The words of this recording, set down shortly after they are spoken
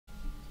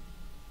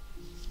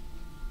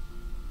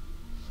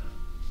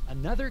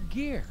Another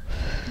gear.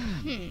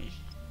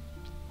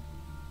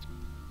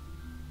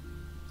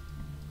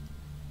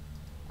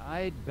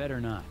 I'd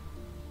better not.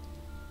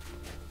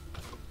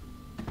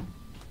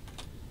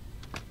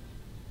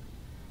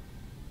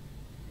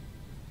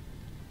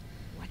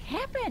 What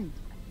happened?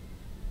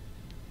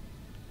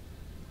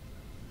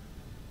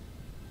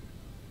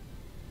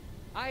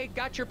 I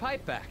got your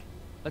pipe back.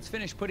 Let's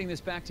finish putting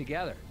this back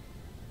together.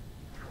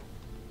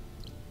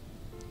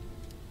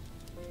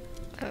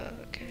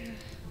 Okay.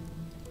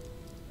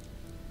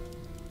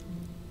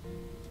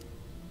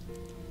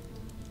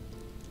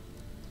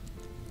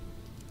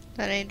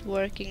 That ain't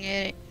working,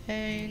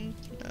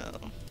 ain't no.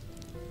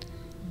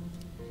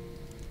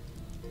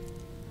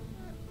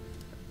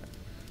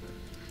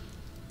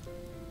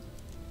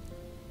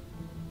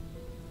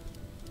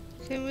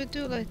 Can we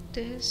do like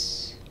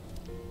this?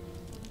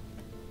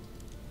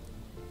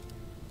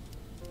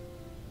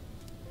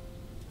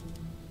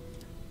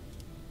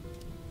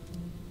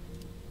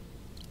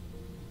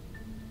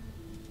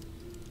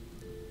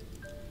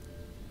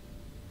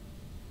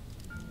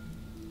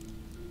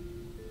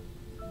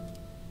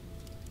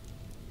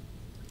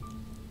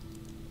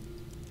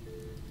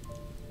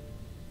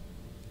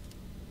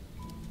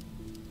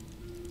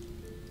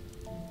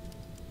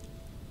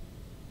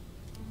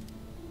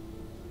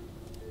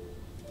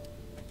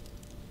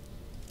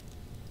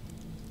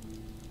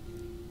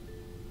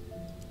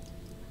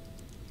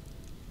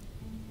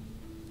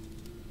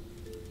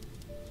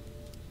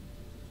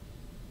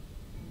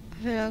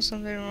 I think there's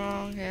something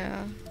wrong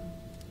here.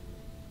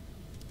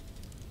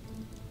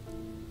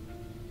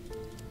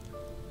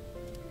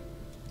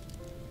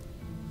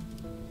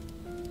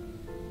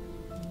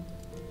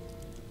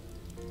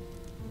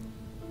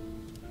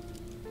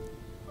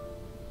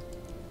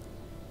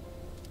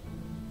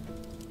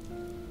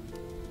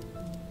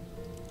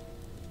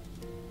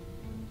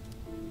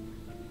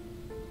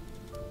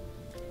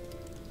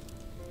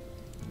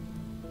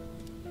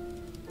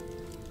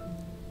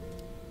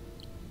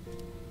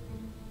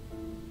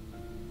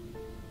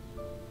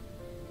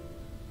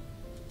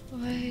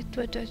 Wait.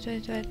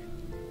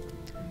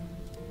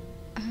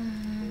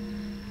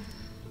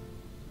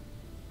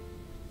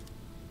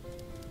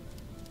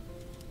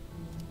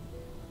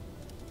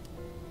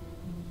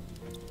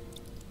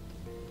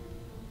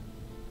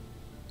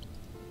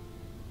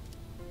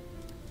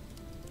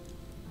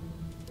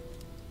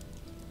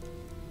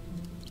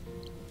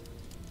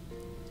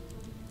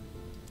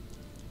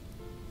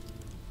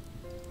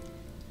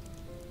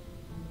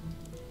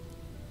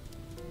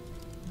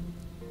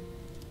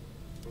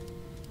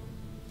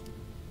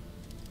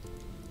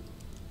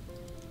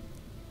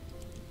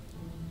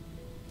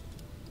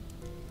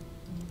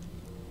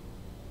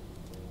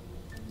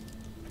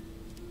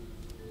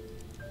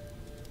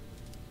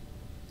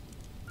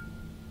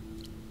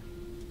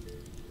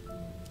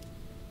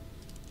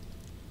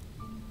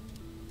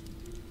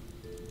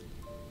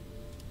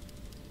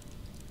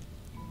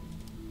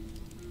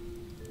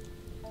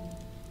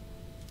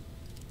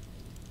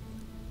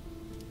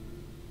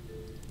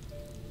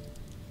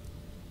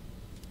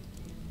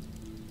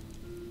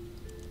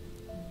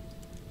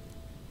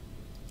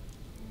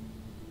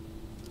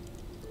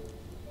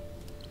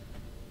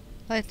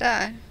 Like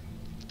that.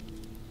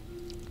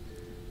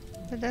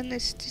 But then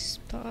it's this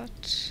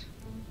spot.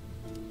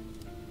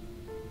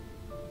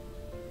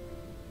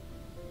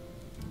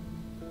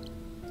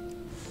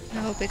 I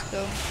hope it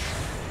goes.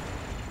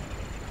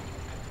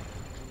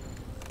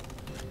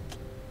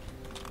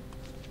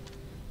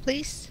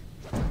 Please?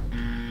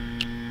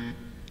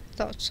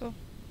 Thought so.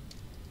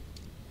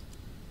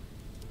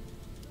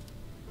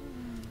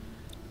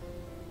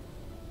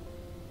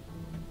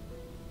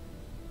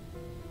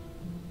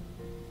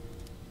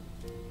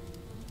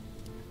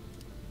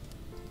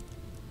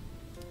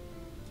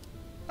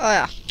 Oh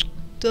yeah.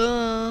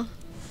 Duh.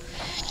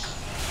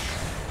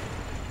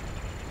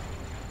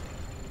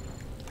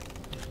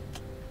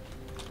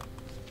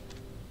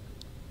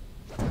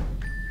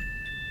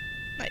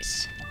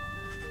 Nice.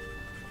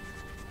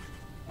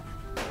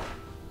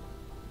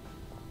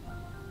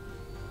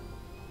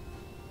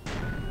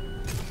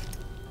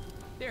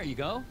 There you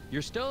go.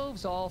 Your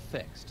stove's all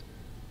fixed.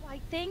 Why,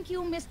 thank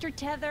you, Mr.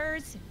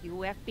 Tethers. You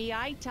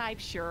FBI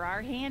types sure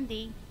are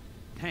handy.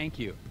 Thank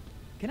you.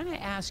 Can I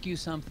ask you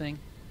something?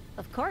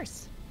 Of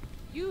course.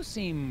 You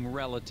seem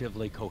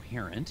relatively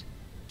coherent.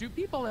 Do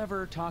people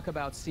ever talk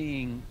about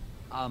seeing,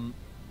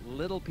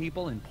 little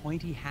people in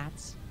pointy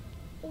hats?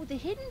 Oh, the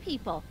hidden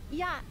people.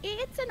 Yeah,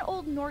 it's an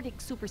old Nordic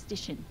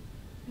superstition.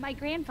 My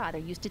grandfather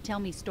used to tell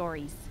me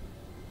stories.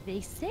 They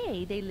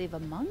say they live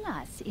among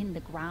us in the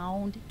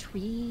ground,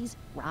 trees,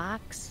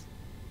 rocks.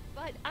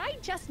 But I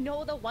just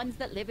know the ones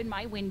that live in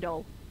my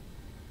window.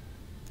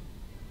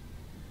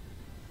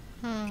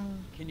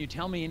 Can you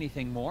tell me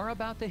anything more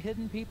about the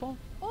hidden people?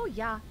 Oh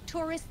yeah,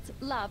 tourists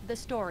love the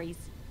stories.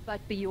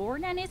 But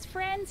Bjorn and his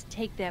friends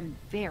take them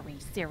very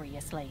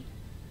seriously.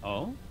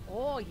 Oh?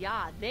 Oh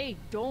yeah, they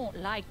don't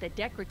like the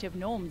decorative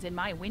gnomes in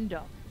my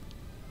window.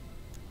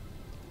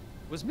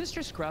 Was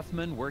Mr.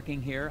 Scruffman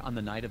working here on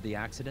the night of the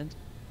accident?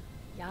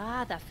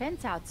 Yeah, the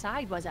fence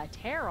outside was a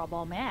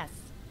terrible mess.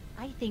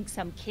 I think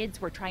some kids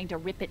were trying to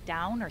rip it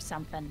down or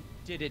something.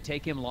 Did it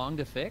take him long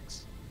to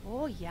fix?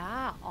 Oh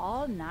yeah,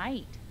 all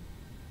night.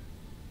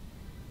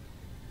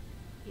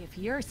 If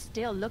you're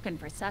still looking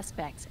for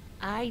suspects,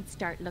 I'd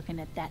start looking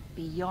at that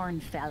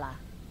Bjorn fella.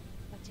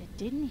 But you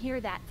didn't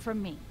hear that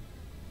from me.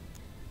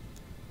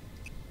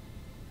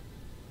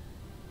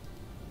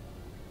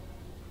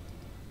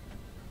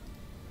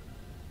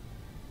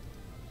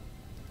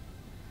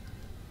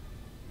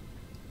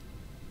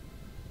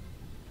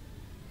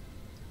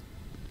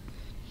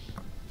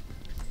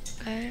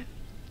 Okay.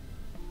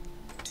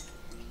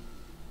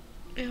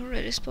 We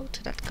already spoke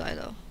to that guy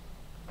though.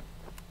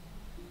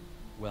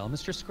 Well,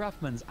 Mr.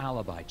 Scruffman's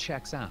alibi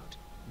checks out.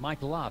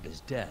 Mike Lobb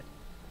is dead.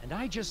 And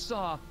I just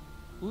saw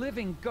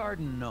living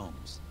garden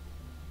gnomes.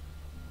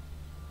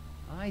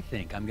 I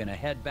think I'm gonna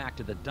head back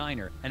to the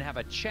diner and have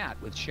a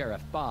chat with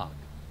Sheriff Bog.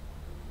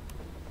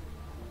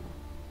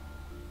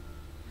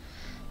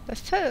 But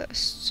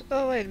first...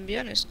 Oh wait,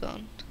 Björn is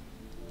gone.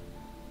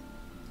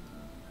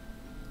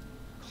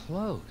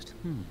 Closed.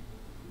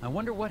 I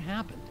wonder what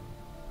happened.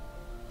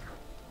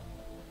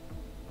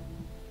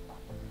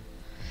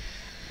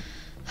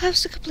 How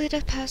to complete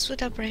that pass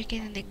without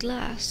breaking any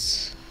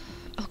glass?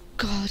 Oh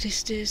god,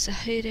 is this? I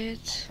hate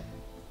it.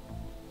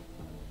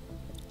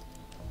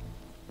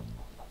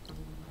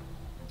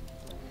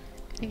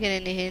 Can I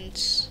get any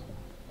hints?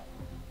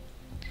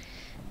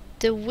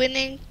 The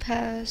winning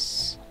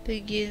pass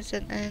begins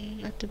and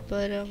ends at the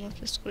bottom of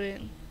the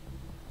screen.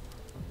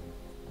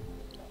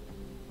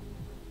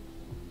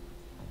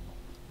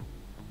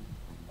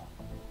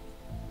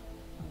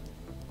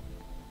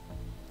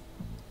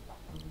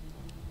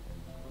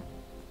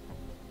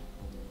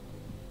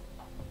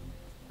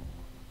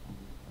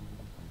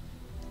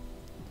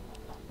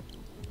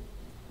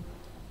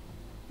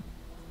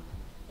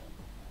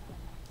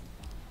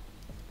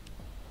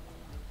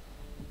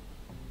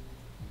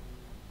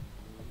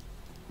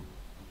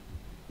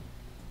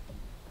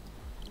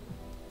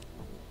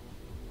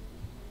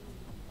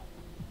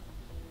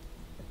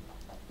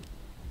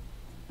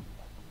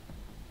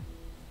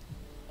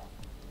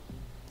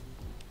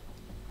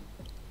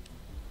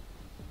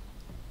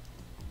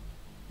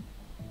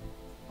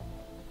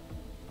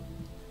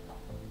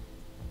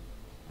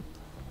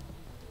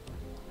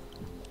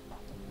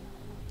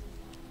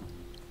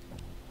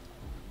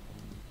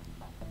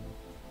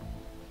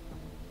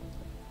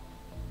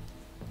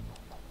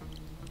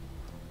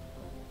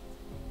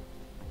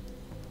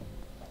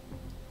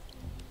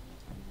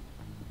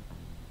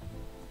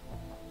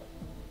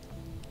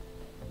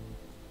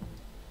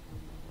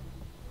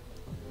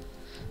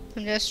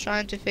 I'm just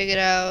trying to figure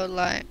out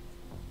like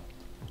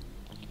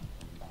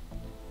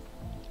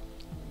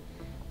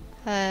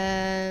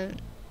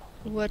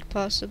what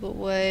possible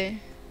way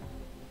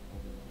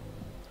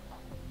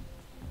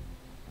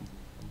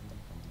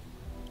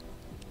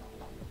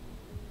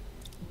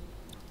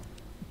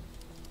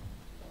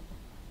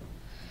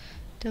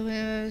the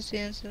winner is the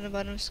answer on the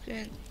bottom of the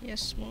screen.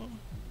 Yes, more.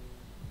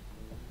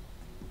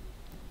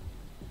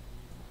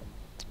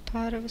 It's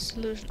part of a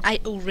solution. I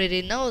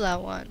already know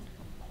that one.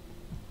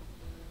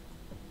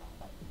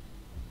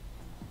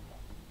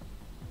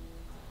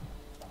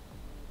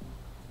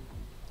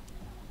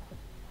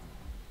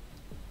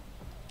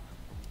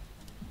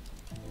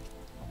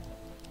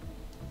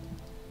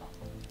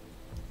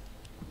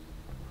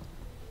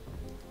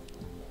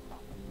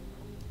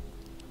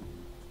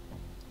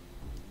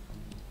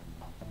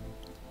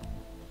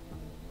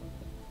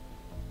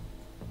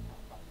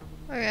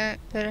 Okay,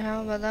 but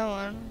how about that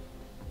one?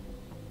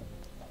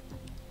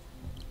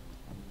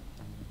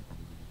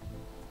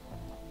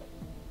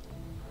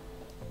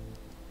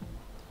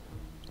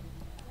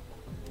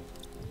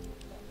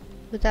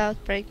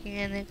 Without breaking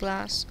any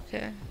glass,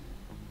 okay.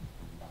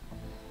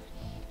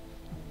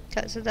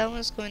 Okay, so that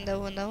one's going that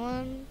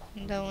one,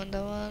 and that one,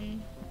 that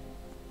one.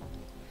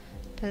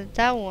 But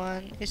that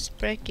one is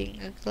breaking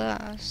a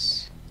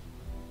glass.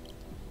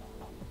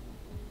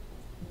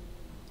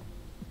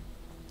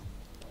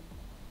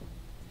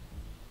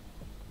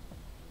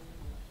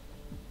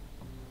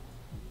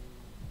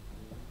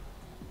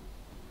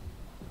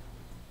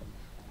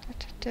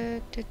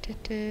 Da, da, da,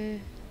 da.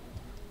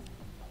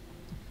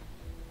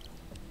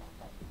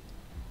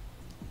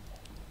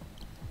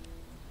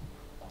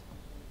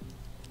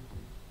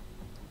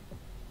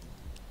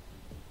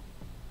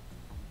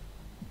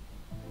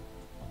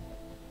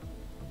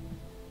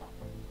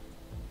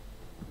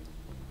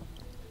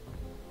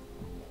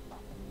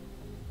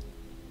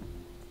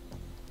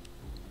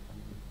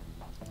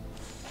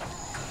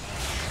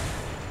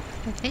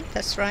 I think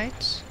that's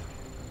right.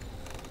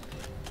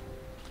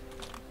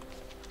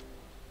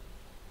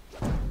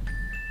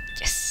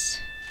 Yes!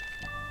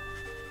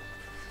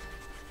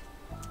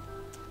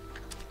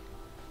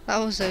 That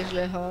was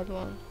actually a hard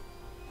one.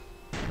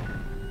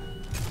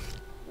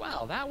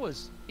 Wow, that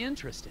was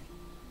interesting.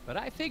 But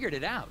I figured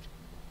it out.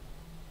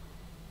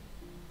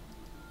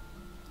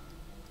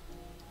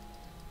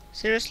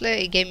 Seriously,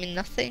 it gave me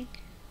nothing?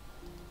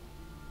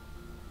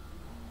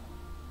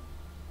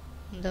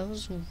 That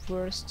was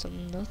worse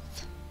than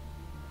nothing.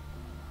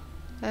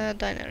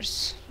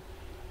 Diners.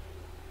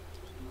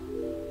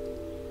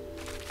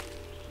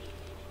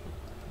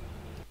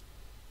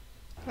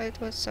 Wait,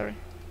 what? Sorry.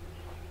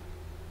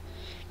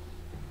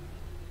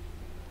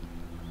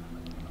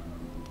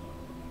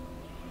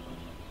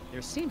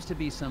 There seems to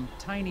be some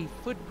tiny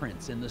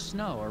footprints in the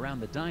snow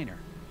around the diner.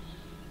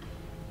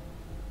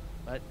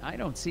 But I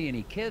don't see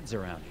any kids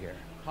around here.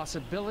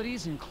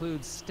 Possibilities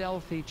include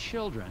stealthy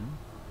children,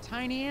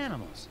 tiny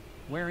animals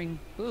wearing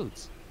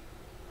boots.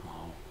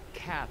 Oh,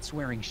 cats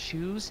wearing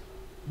shoes?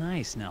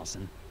 Nice,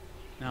 Nelson.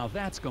 Now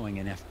that's going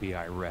in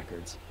FBI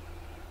records.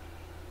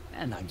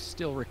 And I'm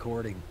still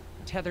recording.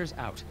 Tether's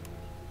out.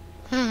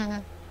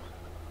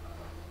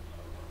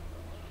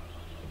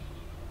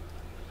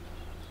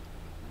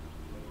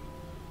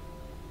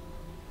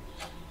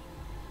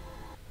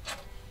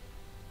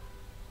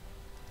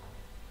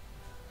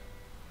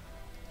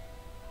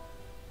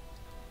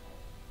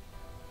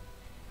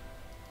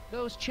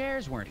 Those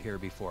chairs weren't here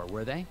before,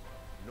 were they?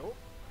 Nope.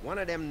 One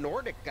of them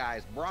Nordic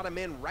guys brought them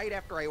in right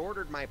after I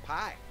ordered my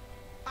pie.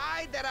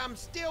 Pie that I'm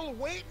still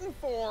waiting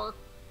for.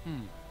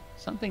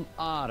 Something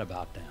odd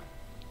about them.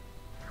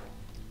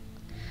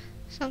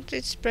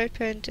 Something spray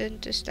painted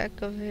into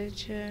stack of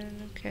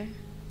vision. Okay.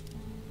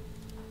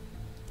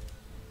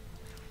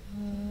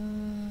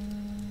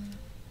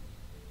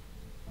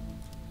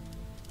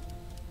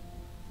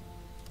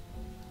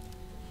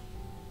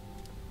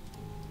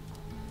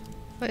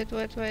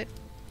 Wait.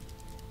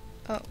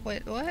 Oh,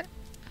 wait, what?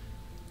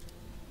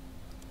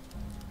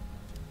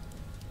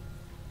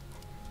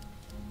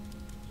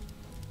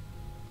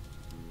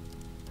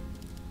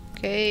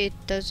 Okay, it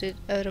does it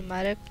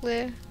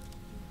automatically.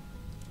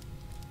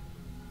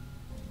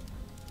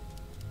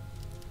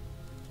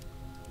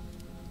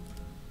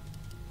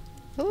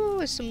 Oh,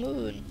 it's the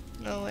moon.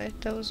 No,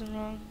 wait, that wasn't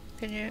wrong.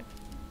 Can you?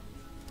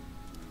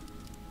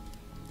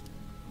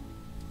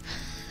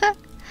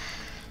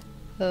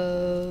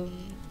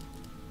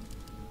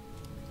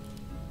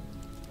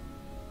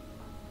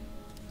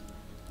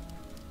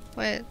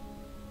 Wait.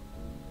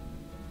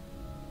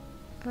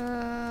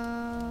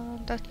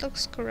 That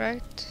looks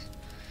correct.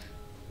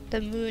 The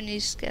moon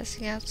is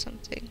guessing out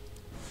something.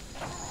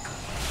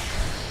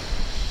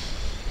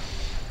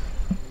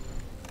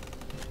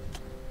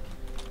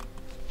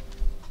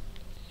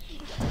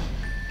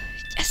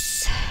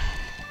 Yes!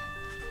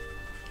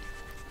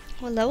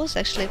 Well, that was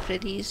actually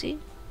pretty easy.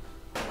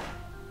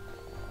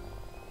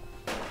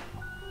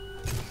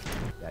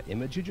 That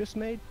image you just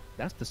made?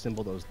 That's the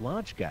symbol those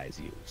lodge guys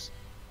use.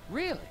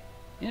 Really?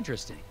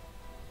 Interesting.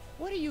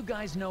 What do you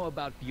guys know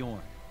about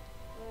Bjorn?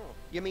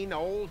 You mean the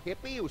old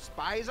hippie who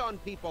spies on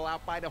people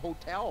out by the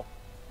hotel?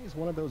 He's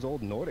one of those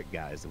old Nordic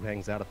guys who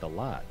hangs out at the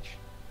lodge.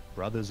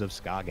 Brothers of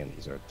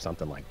Scoggins or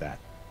something like that.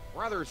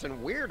 Brothers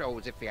and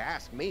weirdos, if you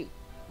ask me.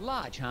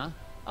 Lodge, huh?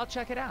 I'll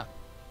check it out.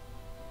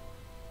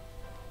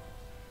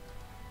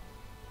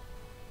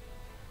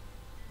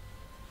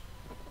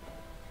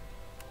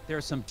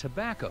 There's some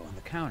tobacco on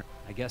the counter.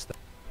 I guess the...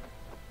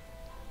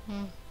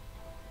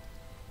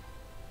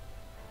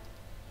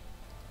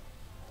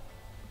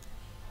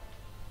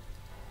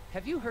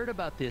 Have you heard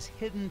about this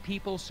hidden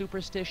people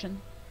superstition?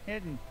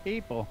 Hidden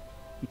people?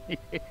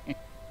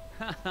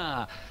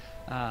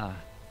 Haha.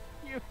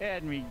 You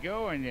had me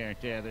going there,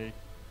 Tether.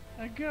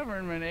 A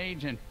government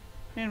agent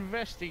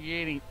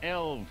investigating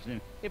elves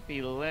and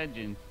hippie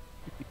legends.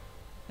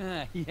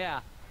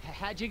 Yeah.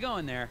 How'd you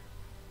going there?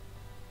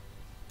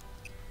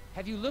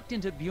 Have you looked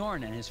into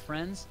Bjorn and his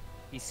friends?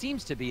 He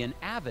seems to be an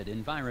avid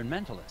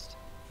environmentalist.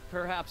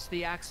 Perhaps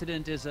the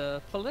accident is a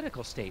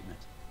political statement.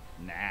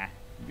 Nah,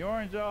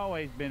 Bjorn's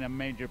always been a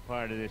major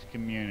part of this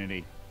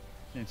community.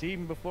 Since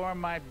even before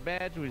my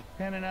badge was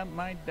pinning up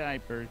my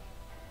diapers.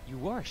 You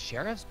wore a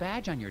sheriff's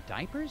badge on your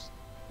diapers?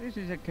 This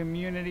is a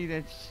community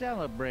that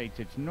celebrates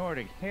its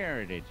Nordic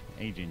heritage,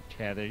 Agent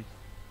Tethers.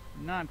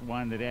 Not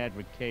one that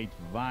advocates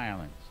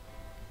violence.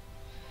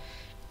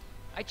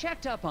 I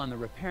checked up on the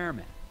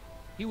repairman.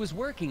 He was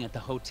working at the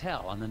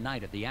hotel on the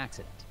night of the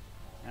accident.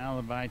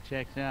 Alibi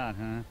checks out,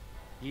 huh?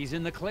 He's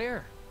in the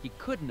clear. He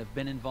couldn't have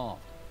been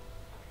involved.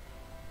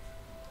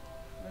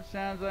 That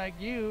sounds like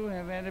you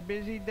have had a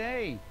busy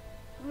day.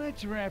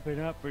 Let's wrap it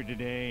up for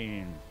today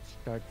and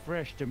start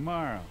fresh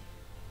tomorrow.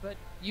 But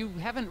you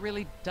haven't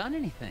really done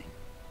anything.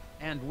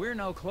 And we're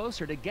no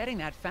closer to getting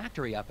that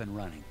factory up and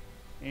running.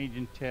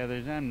 Agent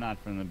Tethers, I'm not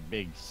from the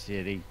big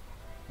city.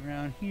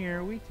 Around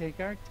here, we take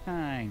our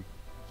time.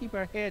 Keep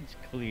our heads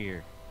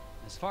clear.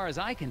 As far as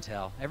I can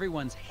tell,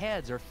 everyone's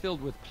heads are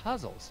filled with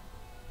puzzles.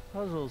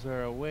 Puzzles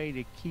are a way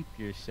to keep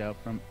yourself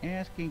from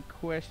asking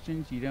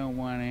questions you don't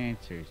want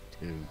answers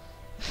to.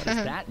 What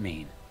does that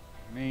mean?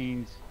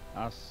 Means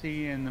I'll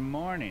see you in the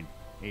morning,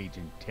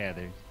 Agent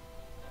Tethers.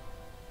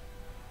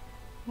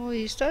 Oh,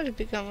 you started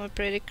to become a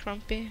pretty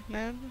grumpy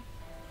man.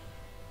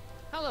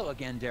 Hello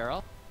again,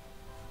 Daryl.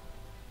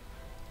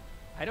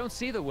 I don't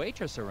see the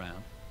waitress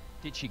around.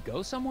 Did she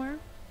go somewhere?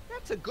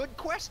 That's a good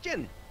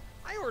question.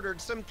 I ordered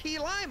some key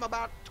lime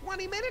about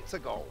 20 minutes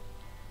ago.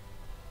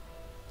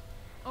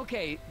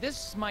 Okay,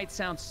 this might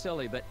sound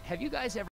silly, but have you guys ever